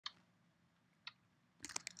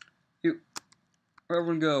Where'd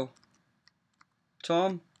everyone go?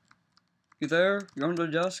 Tom? You there? You're under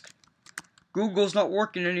the desk? Google's not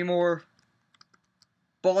working anymore.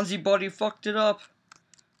 Bonzi Buddy fucked it up.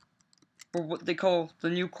 Or what they call the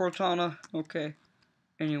new Cortana. Okay.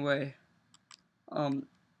 Anyway.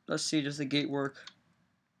 Let's see, does the gate work?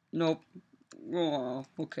 Nope. Oh,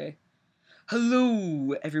 okay.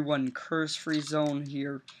 Hello, everyone. Curse-free zone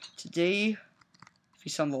here. Today, if you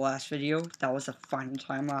saw in the last video, that was the final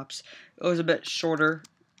time-lapse. It was a bit shorter.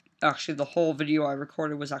 Actually, the whole video I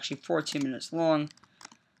recorded was actually 14 minutes long.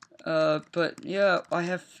 But yeah, I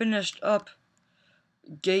have finished up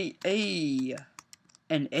Gate A.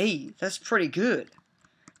 And A, that's pretty good.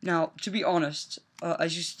 Now, to be honest,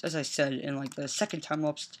 as I said in like the second time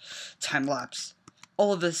lapse,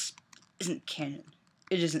 all of this isn't canon.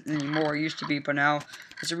 It isn't anymore. It used to be, but now,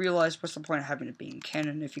 as I realized, what's the point of having it being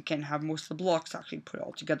canon if you can't have most of the blocks actually put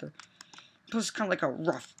all together? Plus, it's kind of like a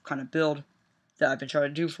rough kind of build that I've been trying to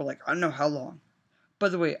do for like I don't know how long. By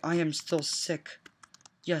the way, I am still sick.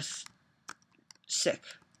 Yes, sick.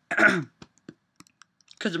 Because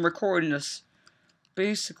I'm recording this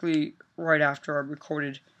basically right after I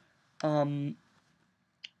recorded, what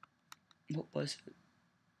was it?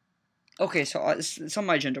 Okay, so it's on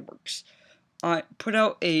my agenda works. I put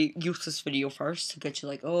out a useless video first to get you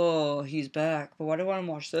like, oh, he's back. But why do I want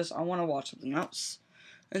to watch this? I want to watch something else.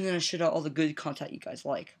 And then I shit out all the good content you guys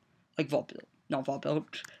like Vault Build, not Vault Build,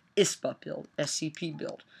 ISPA build, SCP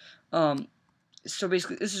build. So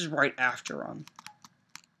basically, this is right after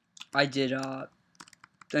I did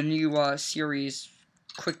the new series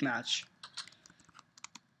quick match.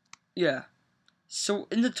 Yeah. So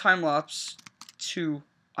in the time lapse 2,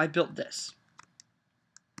 I built this.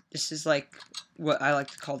 This is like what I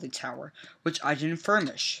like to call the tower, which I didn't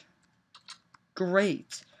furnish.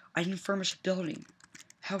 Great. I didn't furnish a building.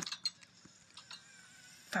 How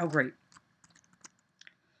great.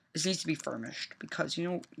 This needs to be furnished because, you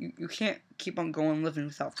know, you can't keep on going living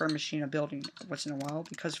without furnishing a building once in a while,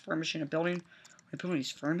 because furnishing a building, when a building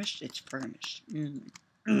is furnished, it's furnished.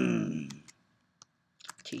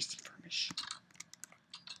 Tasty furnish.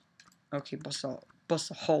 Okay, bust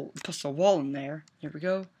a wall in there. Here we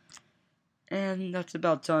go. And that's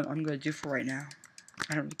about done. I'm gonna do for right now.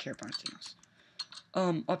 I don't really care about anything else.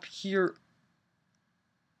 Up here,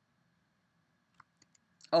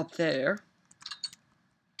 up there.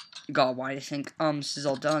 God, why do you think this is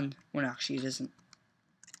all done when actually it isn't?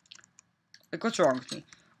 Like, what's wrong with me?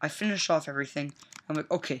 I finished off everything. I'm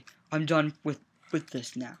like, okay, I'm done with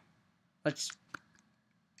this now.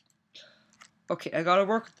 Okay, I gotta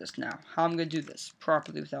work with this now. How I'm gonna do this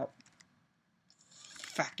properly without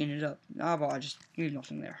fucking it up? How about I just leave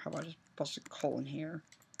nothing there? How about I just bust a hole in here?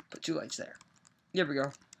 Put 2 lights there. There we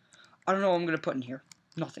go. I don't know what I'm gonna put in here.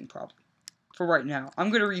 Nothing, probably. For right now. I'm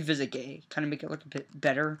gonna revisit Gay. Kind of make it look a bit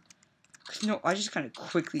better. Because, you know, I just kind of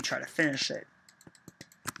quickly try to finish it.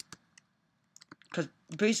 Because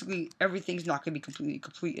basically, everything's not gonna be completely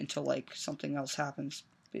complete until, like, something else happens.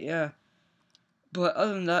 But, yeah. But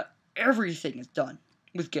other than that, everything is done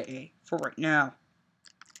with Gate A for right now.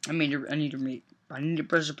 I need to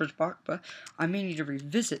press a box, but I may need to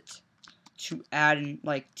revisit to add in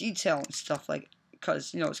like detail and stuff, like,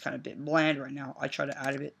 because, you know, it's kind of a bit bland right now. I try to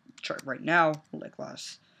add a bit right now, like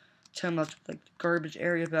last time, like the garbage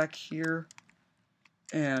area back here,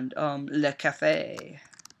 and Le Cafe,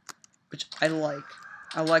 which I like.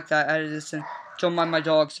 I like that. I added this in. Don't mind my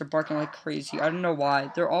dogs; they're barking like crazy. I don't know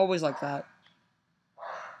why. They're always like that.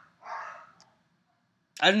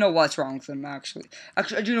 I don't know what's wrong with them, actually.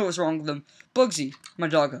 Actually, I do know what's wrong with them. Bugsy, my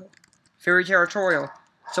doggo. Very territorial.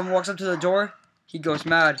 Someone walks up to the door, he goes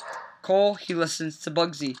mad. Cole, he listens to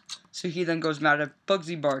Bugsy. So he then goes mad if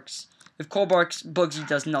Bugsy barks. If Cole barks, Bugsy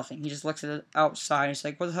does nothing. He just looks at it outside and he's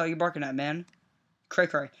like, what the hell are you barking at, man? Cray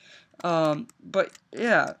cray. But,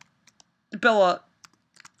 yeah. Bella,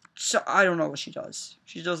 so I don't know what she does.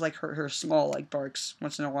 She does, like, her small, like, barks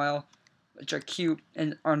once in a while, which are cute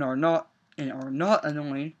and are not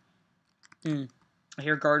annoying. I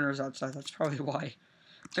hear gardeners outside, that's probably why.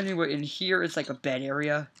 Anyway, in here it's like a bed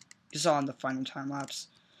area. You saw in the final time lapse.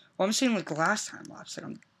 Well, I'm saying like last time lapse, like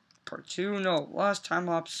on part 2. No, last time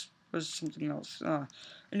lapse was something else.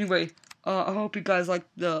 Anyway, I hope you guys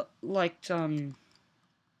liked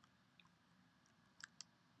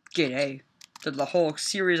Gate A. The whole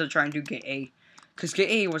series of trying to do Gate A. Because Gate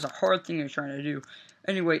A was a hard thing you're trying to do.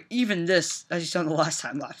 Anyway, even this, as you saw in the last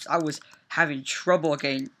time lapse, I was having trouble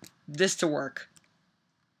getting this to work.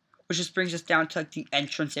 Which just brings us down to like the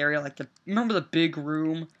entrance area, like remember the big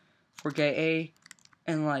room for Gate A?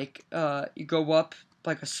 And like, you go up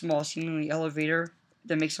like a small seemingly elevator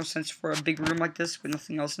that makes no sense for a big room like this with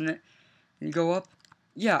nothing else in it. And you go up.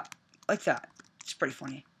 Yeah, like that. It's pretty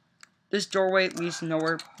funny. This doorway leads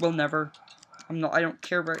nowhere. Will never. I don't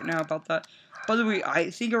care right now about that. By the way, I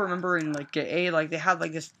think I remember in like they had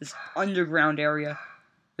like this underground area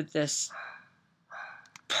with this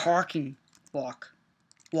parking lock.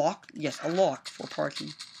 Lock? Yes, a lock for parking.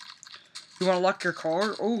 You want to lock your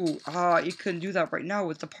car? Oh, you couldn't do that right now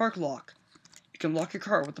with the park lock. You can lock your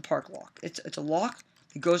car with the park lock. It's a lock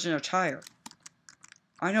that goes in a tire.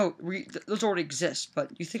 I know, those already exist,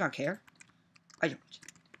 but you think I care? I don't.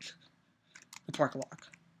 The park lock.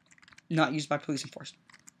 Not used by police enforcement.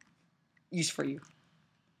 Used for you.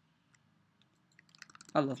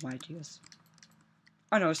 I love my ideas.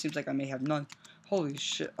 I know it seems like I may have none. Holy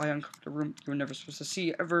shit, I uncovered a room you were never supposed to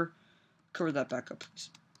see ever. Cover that back up, please.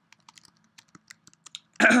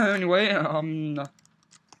 Anyway, yeah,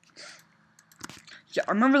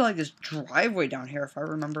 I remember like this driveway down here, if I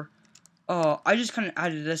remember. I just kind of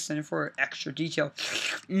added this in for extra detail.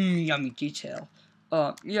 Yummy detail.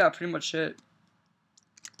 Yeah, pretty much it.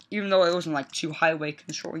 Even though it wasn't like too highway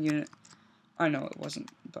control unit. I know it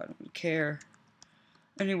wasn't, but I don't really care.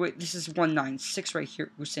 Anyway, this is 196 right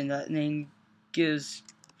here. We're saying that name gives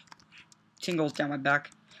tingles down my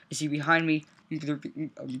back. Is he behind me? Either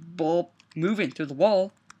a bulb moving through the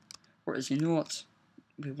wall, or is he not?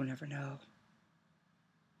 We will never know.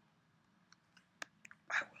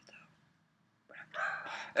 I will though. But I'm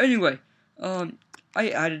not. Anyway, I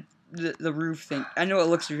added the roof thing. I know it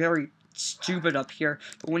looks very stupid up here,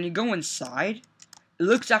 but when you go inside, it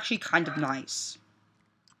looks actually kind of nice.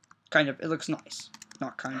 Kind of, it looks nice.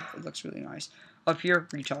 Not kind of, it looks really nice. Up here,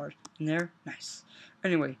 retard. In there, nice.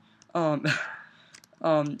 Anyway, I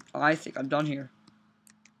think I'm done here.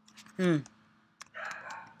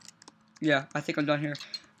 Yeah, I think I'm done here.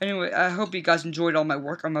 Anyway, I hope you guys enjoyed all my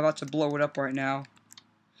work. I'm about to blow it up right now.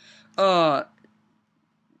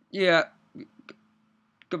 Yeah.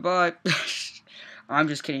 Goodbye. I'm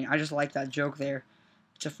just kidding. I just like that joke there.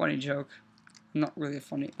 It's a funny joke. I'm not really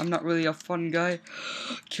a fun guy.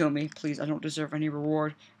 Kill me, please. I don't deserve any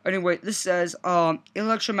reward. Anyway, this says,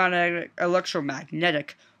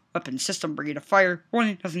 electromagnetic weapon system bringing a fire.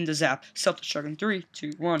 Warning, nothing to zap. Self-destruct in 3,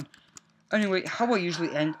 2, 1. Anyway, how I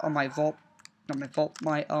usually end on my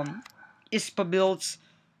ISPA builds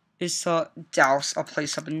is douse a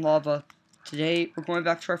place up in lava. Today, we're going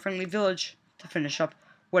back to our friendly village to finish up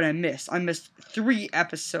what I missed. I missed 3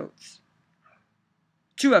 episodes.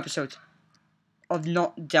 2 episodes of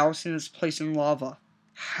not dousing this place in lava.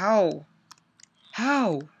 How?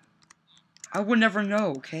 How? I would never know,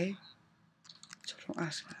 okay? So don't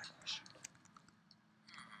ask me that question.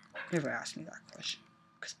 Never ask me that question.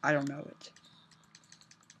 Because I don't know it.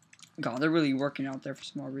 God, they're really working out there for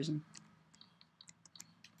some odd reason.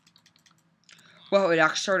 Well, it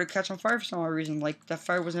actually started to catch on fire for some odd reason. Like, that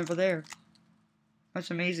fire was never there.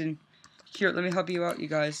 That's amazing. Here, let me help you out, you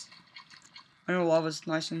guys. I know lava's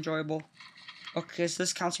nice and enjoyable. Okay, so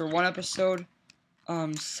this counts for 1 episode.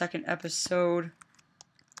 Second episode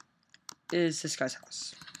is this guy's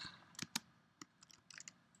house.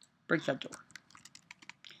 Break that door.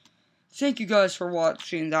 Thank you guys for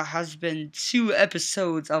watching. That has been 2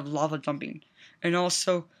 episodes of lava dumping. And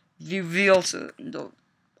also,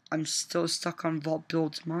 I'm still stuck on Vault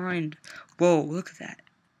Build's mind. Whoa, look at that.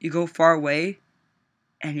 You go far away,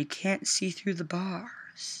 and you can't see through the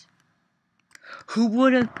bars. Who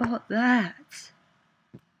would have thought that?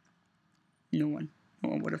 No one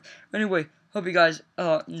would have. Anyway, hope you guys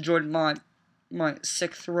enjoyed my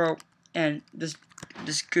sick throat and this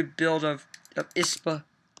good build of ISPA.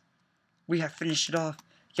 We have finished it off.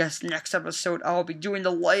 Yes, next episode I'll be doing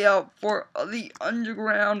the layout for the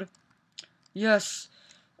underground. Yes.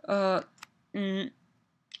 I think I'm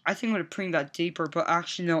gonna bring that deeper, but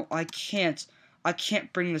actually no, I can't. I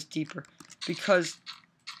can't bring this deeper because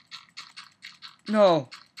no.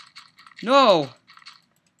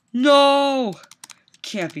 It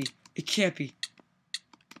can't be. It can't be.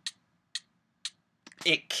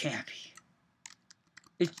 It can't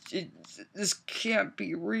be. This can't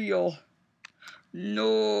be real.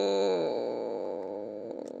 No.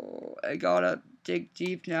 I gotta dig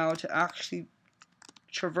deep now to actually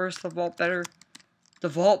traverse the vault better. The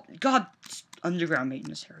vault. God, underground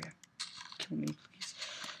maintenance area. Kill me, please.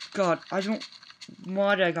 God,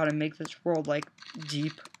 why did I gotta make this world, like,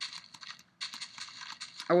 deep?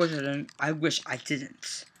 I wish I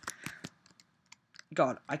didn't.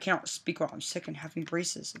 God, I cannot speak while I'm sick and having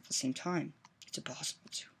braces at the same time. It's impossible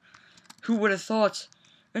to. Who would have thought?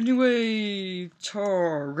 Anyway,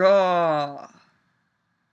 Torah.